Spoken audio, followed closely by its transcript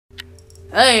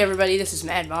Hey everybody, this is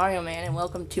Mad Mario Man, and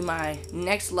welcome to my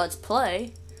next Let's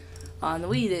Play on the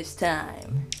Wii this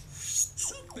time.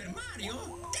 Super Mario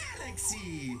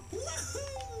Galaxy!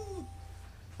 Woohoo!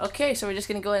 Okay, so we're just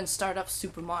gonna go ahead and start up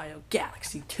Super Mario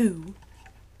Galaxy 2.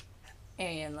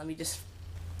 And let me just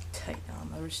tighten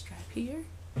on my wrist strap here.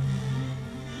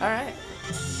 Alright.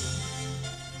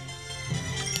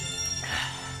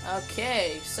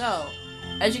 Okay, so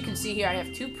as you can see here, I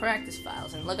have two practice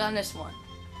files, and look on this one.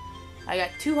 I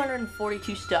got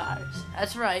 242 stars.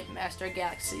 That's right, Master of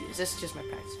Galaxies. This is just my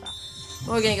practice file.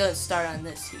 But we're gonna go and start on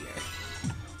this here.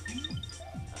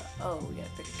 Oh, we gotta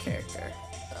pick a character.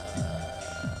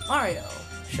 Mario.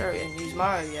 Sure, we didn't use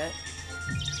Mario yet.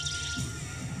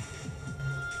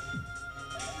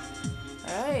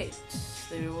 Alright,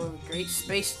 the great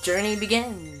space journey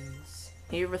begins.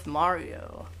 Here with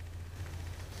Mario.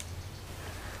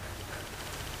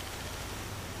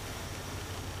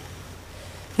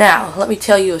 Now, let me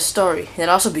tell you a story that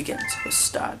also begins with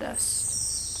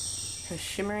Stardust. The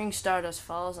shimmering stardust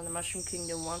falls on the Mushroom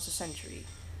Kingdom once a century.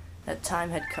 That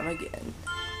time had come again.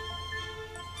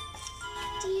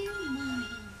 Dear Mario.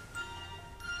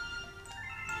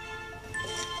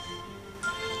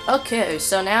 Okay,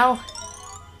 so now...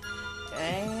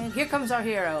 And here comes our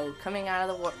hero, coming out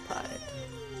of the warp pod.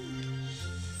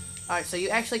 Alright, so you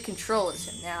actually control as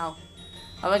him. Now,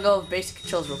 I'm gonna go over basic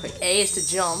controls real quick. A is to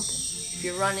jump. If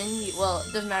you're running, well,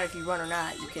 it doesn't matter if you run or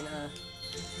not. You can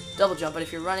double jump, but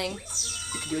if you're running,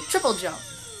 you can do a triple jump.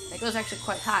 And it goes actually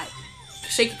quite high.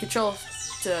 Shake your controls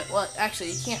to, well, actually,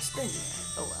 you can't spin yet.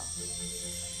 Oh well.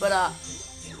 But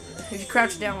if you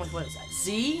crouch down with, what is that,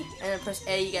 Z, and then press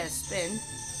A, you gotta spin.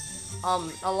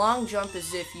 A long jump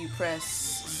is if you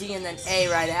press Z and then A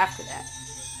right after that.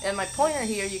 And my pointer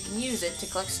here, you can use it to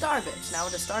collect star bits. Now,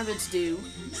 what the star bits do?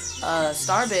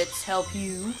 Star bits help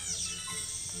you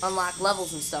unlock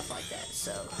levels and stuff like that,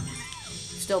 so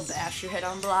still bash your head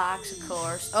on blocks, of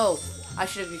course. Oh, I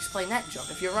should have explained that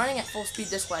jump. If you're running at full speed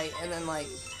this way, and then like,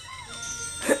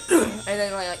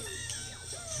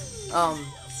 I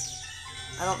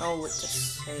don't know what to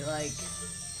say, like,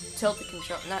 tilt the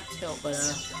control, not tilt, but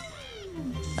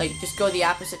like, just go the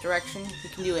opposite direction. You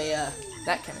can do a,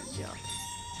 that kind of jump.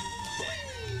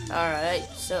 Alright,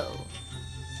 so,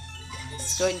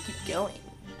 let's go ahead and keep going.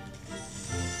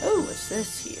 Oh, what's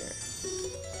this here?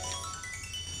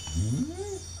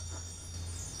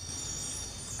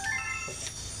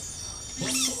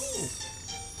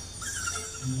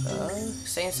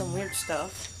 Saying some weird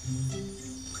stuff.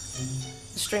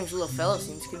 The strange little fellow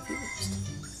seems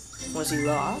confused. Was he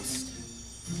lost?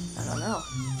 I don't know.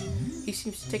 He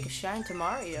seems to take a shine to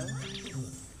Mario.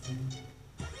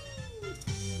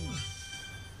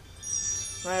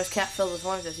 Mario's cap filled with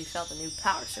wonders as he felt the new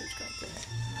power surge going through him.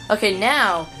 Okay,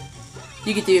 now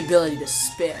you get the ability to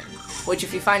spin, which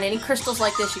if you find any crystals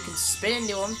like this, you can spin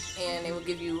into them, and it will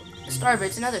give you star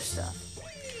bits and other stuff.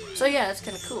 So yeah, that's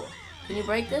kind of cool. Can you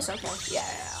break this? Okay, yeah.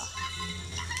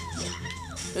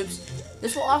 Oops.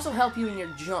 This will also help you in your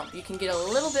jump. You can get a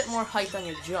little bit more height on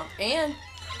your jump, and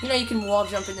you know you can wall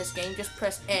jump in this game. Just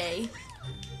press A.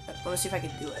 Let me see if I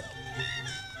can do it.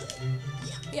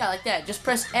 Yeah, like that. Just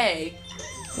press A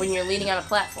when you're leaning on a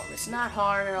platform. It's not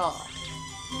hard at all.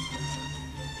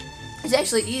 It's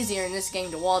actually easier in this game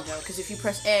to wall jump, because if you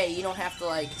press A, you don't have to,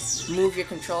 like, move your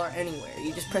controller anywhere.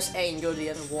 You just press A and go to the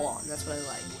other wall, and that's what I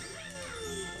like.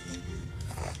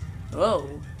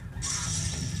 Whoa.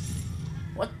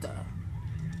 What the?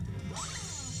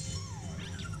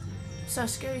 What's that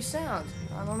scary sound?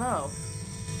 I don't know.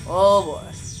 Oh boy.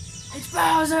 It's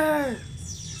Bowser!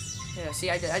 Yeah, see,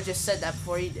 I just said that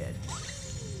before he did.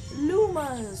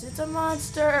 Lumas! It's a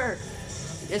monster!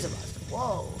 It is a monster.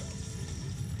 Whoa.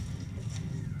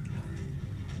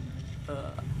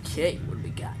 Okay, what do we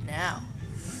got now?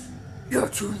 You're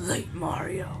too late,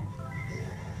 Mario.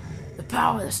 The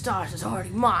power of the stars is already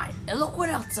mine, and look what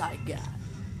else I got.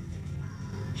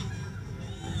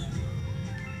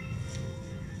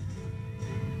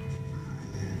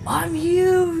 I'm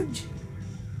huge!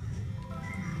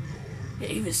 You're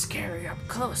even scary up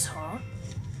close, huh?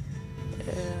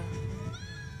 Yeah.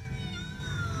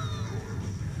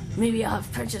 Maybe I'll have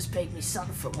Princess bake me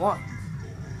something for once.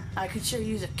 I could sure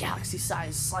use a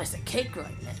galaxy-sized slice of cake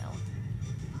right now.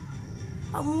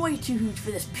 I'm way too huge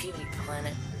for this puny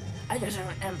planet. I deserve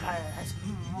an empire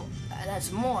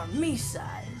that's more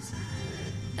me-size.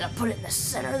 And I'll put it in the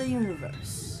center of the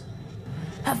universe.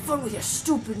 Have fun with your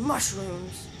stupid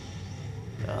mushrooms.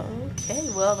 Okay,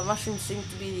 well, the mushrooms seem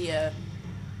to be the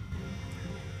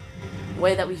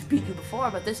way that we've beat you before,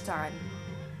 but this time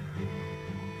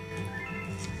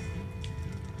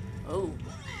Oh.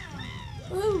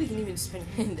 Ooh, we can even spin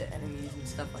into enemies and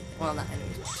stuff like that. Well, not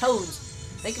enemies, but toads.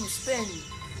 Make them spin.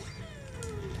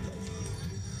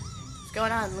 What's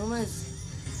going on, Lumas?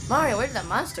 Mario, where did that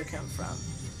monster come from?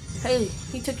 Hey,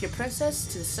 he took your princess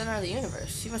to the center of the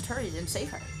universe. You must hurry and save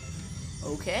her.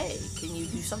 Okay, can you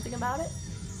do something about it?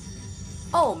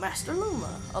 Oh, Master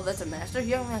Luma. Oh, that's a master?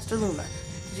 Young Master Luma.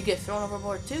 Did you get thrown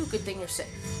overboard too? Good thing you're safe.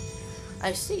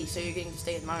 I see, so you're getting to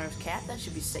stay with Mario's cat? That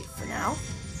should be safe for now.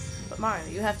 But Mario,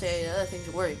 you have other things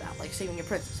to worry about, like saving your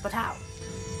princess. But how?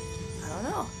 I don't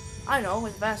know. I know,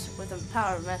 with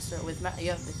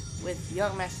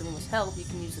young Master Luma's help, you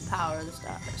can use the power of the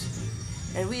stars.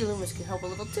 And we Lumas can help a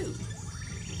little too.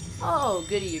 Oh,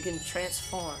 goody, you're getting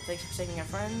transformed. Thanks for saving our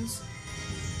friends.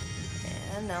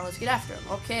 And now let's get after them.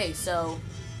 Okay, so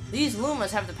these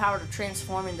Lumas have the power to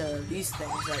transform into these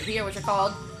things right here, which are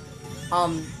called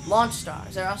launch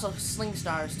stars. They're also sling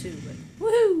stars too. But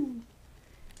woohoo!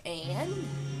 And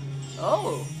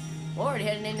oh, we're already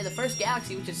heading into the first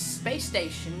galaxy, which is Space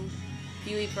Station.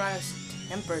 Pee-wee Piranha's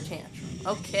temper tantrum.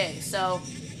 Okay, so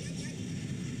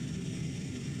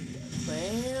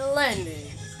we're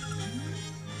landing.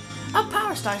 Oh,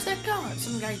 power stars, they're gone.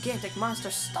 Some gigantic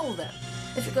monster stole them.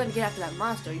 If you're going to get after that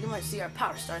monster, you might see our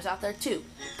power stars out there too.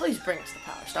 Please bring us the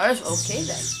power stars. Okay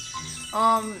then.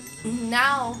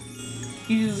 Now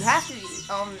you have to.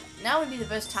 Now would be the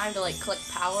best time to like collect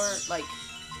power. Like,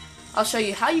 I'll show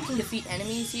you how you can defeat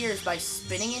enemies here is by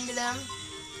spinning into them.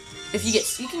 If you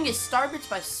can get star bits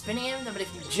by spinning into them, but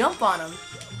if you jump on them,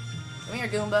 come here,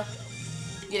 Goomba,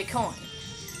 you get a coin.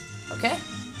 Okay,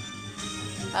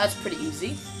 that's pretty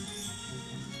easy.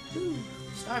 Ooh,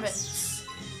 star bits.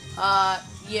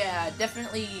 Yeah,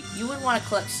 definitely, you would want to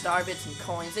collect star bits and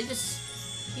coins. They just,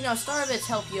 you know, star bits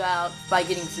help you out by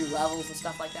getting through levels and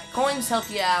stuff like that. Coins help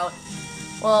you out.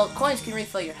 Well, coins can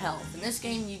refill your health. In this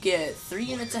game, you get 3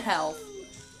 units of health.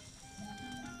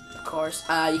 Of course,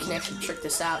 you can actually trick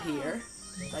this out here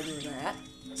by doing that.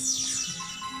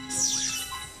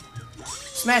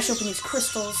 Smash open these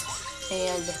crystals,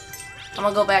 and I'm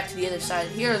gonna go back to the other side.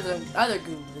 Here are the other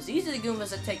Goombas. These are the Goombas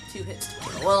that take 2 hits to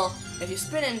kill. Well, if you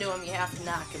spin into them, you have to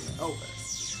knock them over.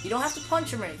 You don't have to punch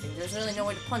them or anything. There's really no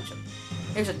way to punch them.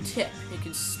 Here's a tip. You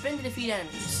can spin to defeat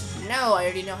enemies. No, I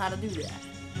already know how to do that.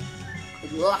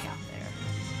 Good luck out there.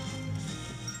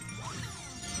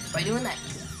 By doing that.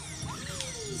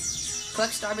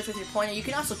 Collect starbits with your pointer. You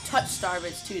can also touch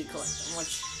starbits too to collect them,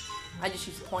 which I just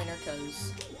use the pointer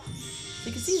because I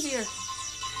think it's easier.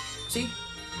 See?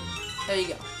 There you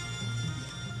go.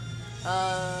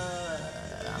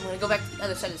 I'm gonna go back to the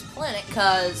other side of this planet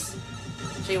because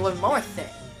I'll show you one more thing.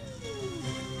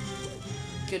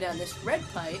 Go down this red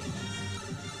pipe,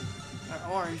 or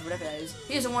orange, whatever that is.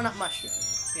 Here's a 1-up mushroom.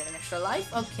 You get an extra life.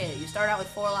 Okay, you start out with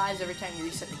 4 lives every time you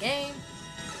reset the game.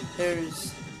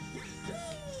 There's,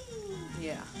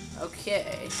 yeah,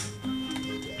 okay.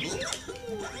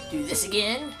 Do this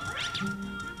again,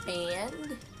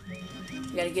 and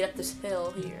you gotta get up this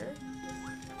hill here.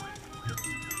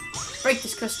 Break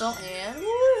this crystal, and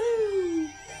woo!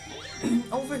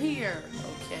 Over here.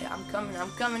 Okay, I'm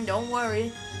coming, don't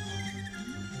worry.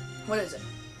 What is it?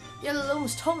 Yeah, the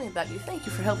Lumas told me about you. Thank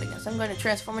you for helping us. I'm going to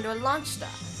transform into a launch star.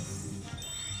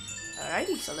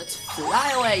 Alrighty, so let's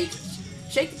fly away.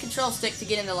 Shake the control stick to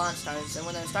get into launch stars, and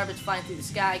when the starbits flying through the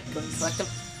sky, go and collect them.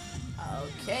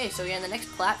 Okay, so we're on the next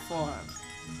platform.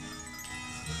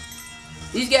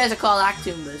 These guys are called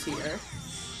Octoombas here.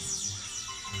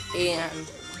 And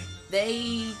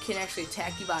they can actually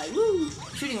attack you by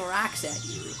shooting rocks at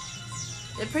you.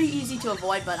 They're pretty easy to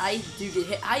avoid, but I do get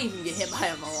hit. I even get hit by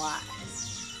them a lot.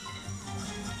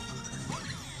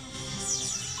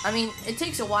 I mean, it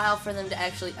takes a while for them to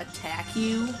actually attack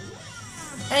you.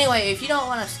 Anyway, if you don't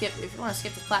want to skip, if you want to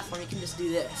skip the platform, you can just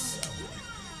do this.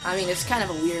 I mean, it's kind of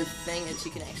a weird thing that you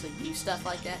can actually do stuff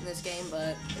like that in this game,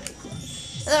 but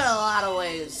there are a lot of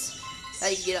ways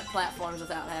that you can get up platforms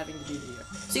without having to do here.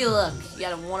 See, look, you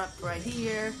got a 1-up right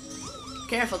here.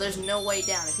 Careful, there's no way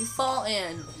down. If you fall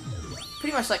in,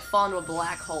 pretty much like fall into a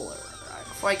black hole or whatever. Alright,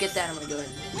 before I get that, I'm gonna go ahead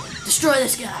and destroy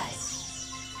this guy.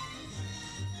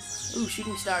 Ooh,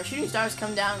 shooting stars. Shooting stars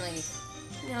come down and they,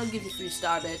 you know, give you 3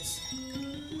 star bits.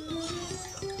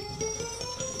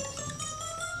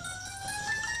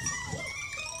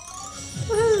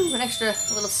 Woohoo! An extra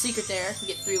little secret there. You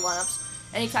get 3 1-ups.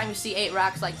 Anytime you see 8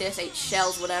 rocks like this, 8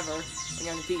 shells, whatever, when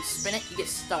you're on the beach, spin it, you get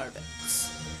star bits.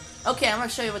 Okay, I'm gonna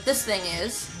show you what this thing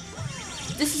is.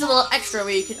 This is a little extra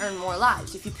where you can earn more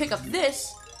lives. If you pick up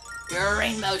this, you're a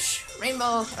Rainbow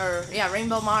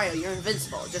Mario. You're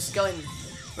invincible. Just go and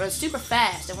run super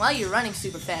fast, and while you're running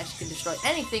super fast, you can destroy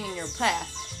anything in your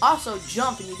path. Also,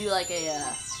 jump and you do like a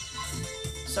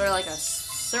sort of like a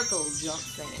circle jump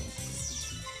thingy.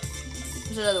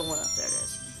 There's another one up there. It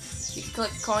is. You can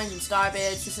collect coins and star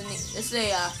bits.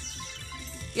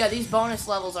 Yeah, these bonus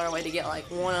levels are a way to get like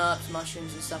 1-ups,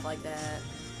 mushrooms, and stuff like that.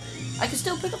 I can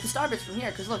still pick up the star bits from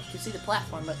here because look, you can see the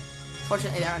platform, but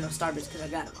fortunately there are no star bits because I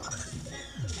got them all.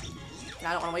 And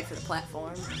I don't want to wait for the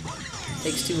platform. It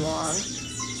takes too long.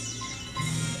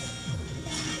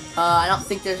 I don't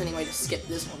think there's any way to skip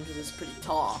this one because it's pretty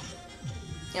tall.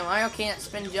 Yeah, Mario can't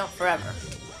spin jump forever.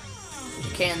 You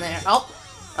can there. Oh!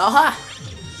 Aha!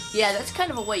 Yeah, that's kind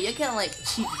of a way. You can like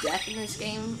cheat death in this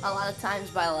game a lot of times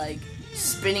by like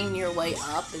spinning your way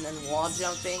up and then wall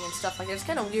jumping and stuff like that. It's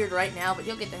kind of weird right now, but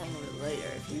you'll get the hang of it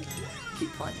later if you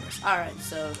keep playing this. Alright,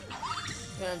 so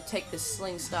I'm gonna take this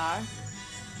sling star.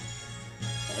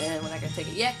 And we're not gonna take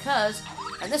it yet, cause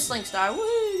and this sling star, woo,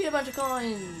 you get a bunch of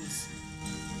coins.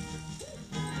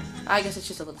 I guess it's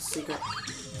just a little secret.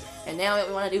 And now what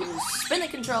we want to do is spin the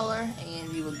controller, and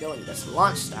we will go into this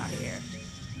launch star here.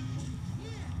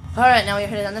 Alright, now we're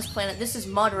headed on this planet. This is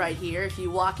mud right here. If you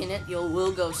walk in it, you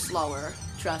will go slower.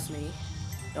 Trust me.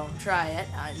 Don't try it.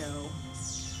 I know.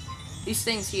 These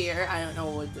things here, I don't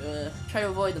know what... try to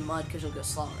avoid the mud because you'll go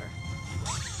slower.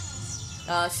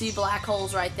 See black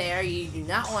holes right there? You do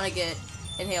not want to get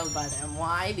inhaled by them.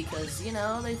 Why? Because, you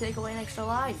know, they take away an extra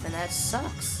life, and that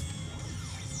sucks.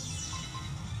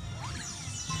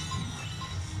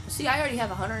 See, I already have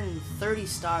 130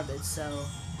 star bits, so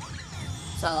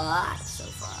it's a lot so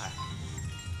far.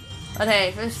 But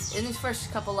hey, in these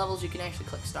first couple levels, you can actually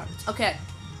click star bits. Okay,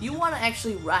 you want to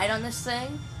actually ride on this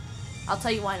thing? I'll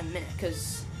tell you why in a minute,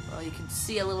 because, well, you can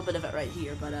see a little bit of it right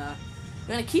here, but, you're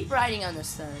going to keep riding on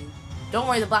this thing. Don't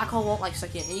worry, the black hole won't, like,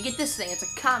 suck you in. And you get this thing, it's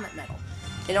a comet medal.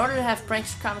 In order to have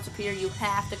prankster comets appear, you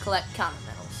have to collect comet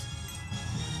medals.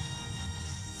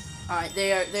 Alright,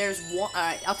 there's one,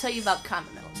 alright, I'll tell you about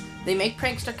comet medals. They make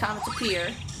prankster comets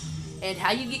appear, and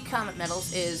how you get comet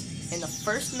medals is, in the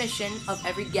first mission of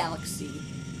every galaxy,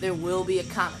 there will be a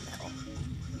comet medal.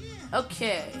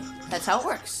 Okay, that's how it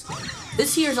works.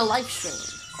 This here is a life stream,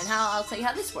 and I'll tell you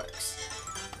how this works.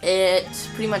 It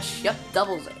pretty much, yep,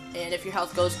 doubles it. And if your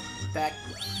health goes back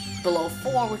below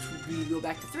 4, which would be go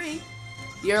back to 3,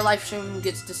 your life stream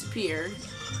gets disappeared.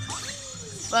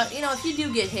 But, you know, if you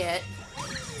do get hit,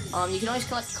 you can always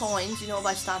collect coins, you know,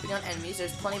 by stomping on enemies.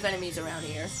 There's plenty of enemies around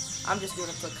here. I'm just doing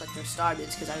it to collect their star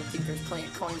bits, because I don't think there's plenty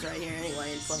of coins right here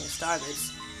anyway, and plenty of star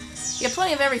bits. You get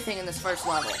plenty of everything in this first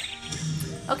level.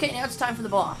 Okay, now it's time for the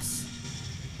boss.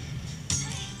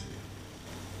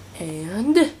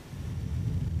 And...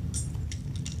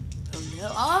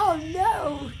 oh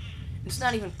no! It's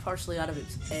not even partially out of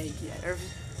its egg yet.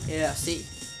 Yeah, see?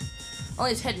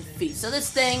 Only its head and feet. So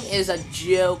this thing is a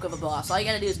joke of a boss. All you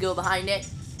gotta do is go behind it,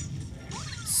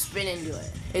 spin into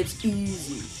it. It's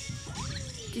easy.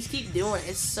 Just keep doing it.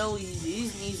 It's so easy.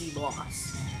 He's an easy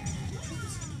boss.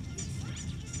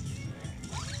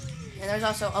 And there's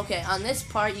also, okay, on this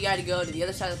part you gotta go to the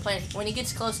other side of the planet. When he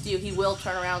gets close to you, he will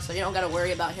turn around, so you don't gotta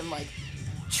worry about him, like,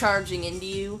 charging into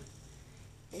you.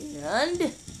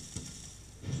 And...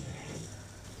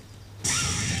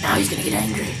 now he's gonna get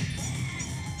angry.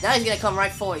 Now he's gonna come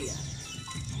right for you.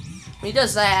 When he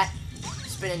does that,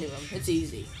 spin into him. It's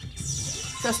easy.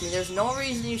 Trust me, there's no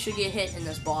reason you should get hit in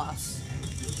this boss.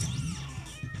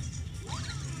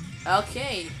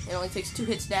 Okay, it only takes 2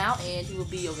 hits now, and he will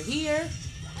be over here.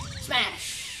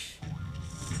 Smash!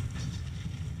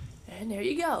 And there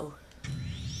you go.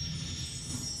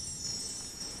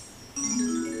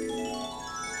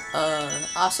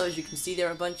 Also, as you can see, there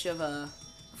are a bunch of,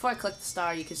 before I collect the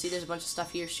star, you can see there's a bunch of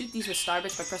stuff here. Shoot these with star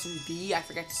bits by pressing B. I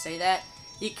forgot to say that.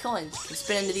 You get coins. You can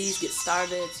spin into these, get star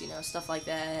bits, you know, stuff like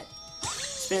that.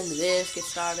 Spin into this, get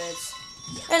star bits.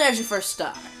 And there's your first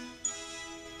star.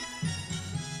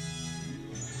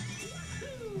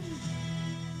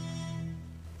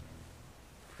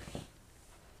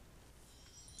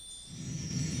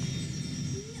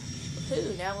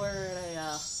 Woohoo, now we're in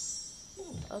a,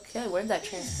 okay, where did that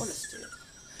transport us to?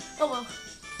 Oh well.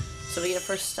 So we get a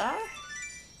first star,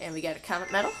 and we got a comet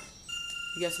medal.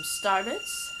 We got some star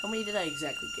bits. How many did I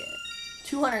exactly get?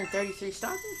 233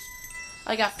 star bits.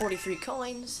 I got 43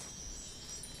 coins.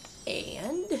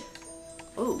 And,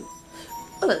 ooh,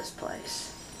 look at this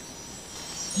place.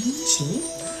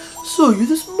 So you're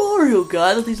this Mario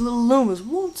guy that these little Lumas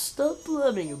won't stop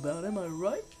blabbing about, am I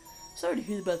right? Sorry to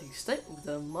hear about the excitement with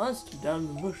that monster down in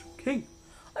the Mushroom Kingdom.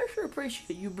 I sure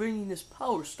appreciate you bringing this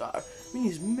Power Star. Bring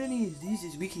as many of these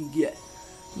as we can get.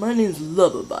 My name's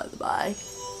Lubba, by the by.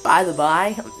 By the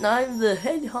by, I'm the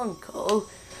head hunko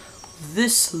of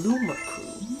this Luma crew.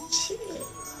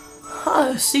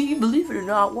 See, believe it or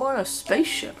not, we're on a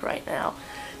spaceship right now.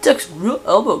 Took some real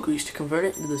elbow grease to convert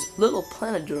it into this little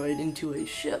planetoid into a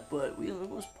ship, but we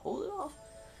almost pulled it off.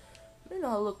 May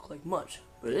not look like much,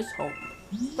 but it's home.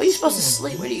 Are you supposed to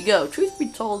sleep? Where do you go? Truth be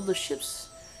told,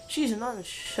 she's not in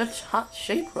such hot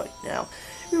shape right now.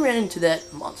 We ran into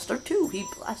that monster too. He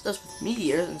blasted us with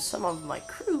meteors, and some of my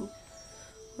crew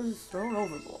was thrown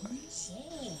overboard.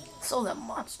 So that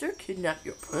monster kidnapped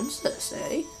your princess,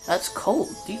 eh? That's cold.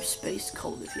 Deep space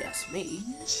cold, if you ask me.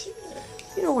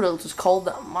 You know what else is cold?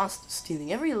 That monster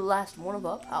stealing every last one of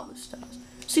our power stars.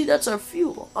 See, that's our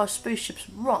fuel. Our spaceships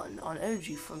run on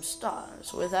energy from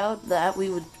stars. Without that, we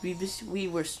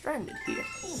were stranded here.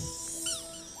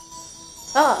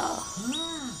 Ah.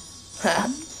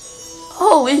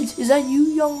 Oh, is that you,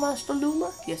 young Master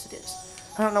Luma? Yes, it is.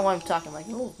 I don't know why I'm talking like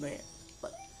an old man,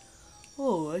 but...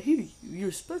 Oh, I hear you.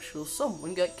 You're special.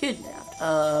 Someone got kidnapped.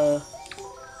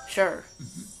 Sure.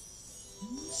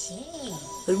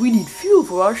 And we need fuel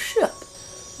for our ship.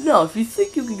 Now, if you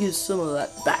think you can get some of that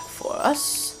back for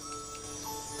us...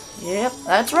 Yep,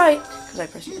 that's right. Because I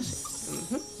press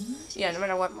yes. Yeah, no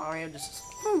matter what, Mario just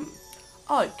says,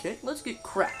 okay, let's get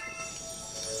cracking.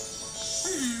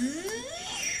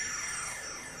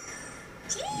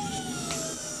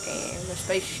 And the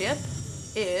spaceship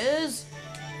is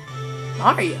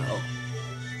Mario.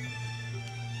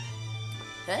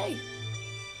 Hey.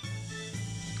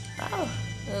 Oh,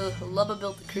 Lubba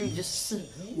built the crew just.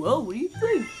 Well, what do you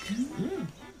think?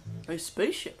 A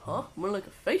spaceship, huh? More like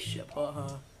a face ship,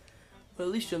 huh? But at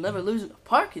least you'll never lose in a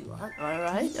parking lot,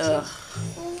 alright?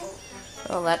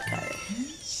 Well, that guy.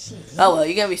 Oh well,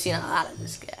 you're gonna be seeing a lot of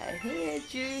this guy.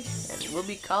 And we'll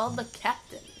be called the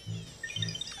Captain.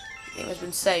 The game has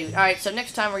been saved. Alright, so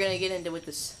next time we're gonna get into what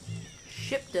this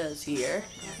ship does here.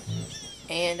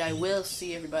 And I will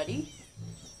see everybody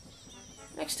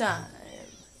next time.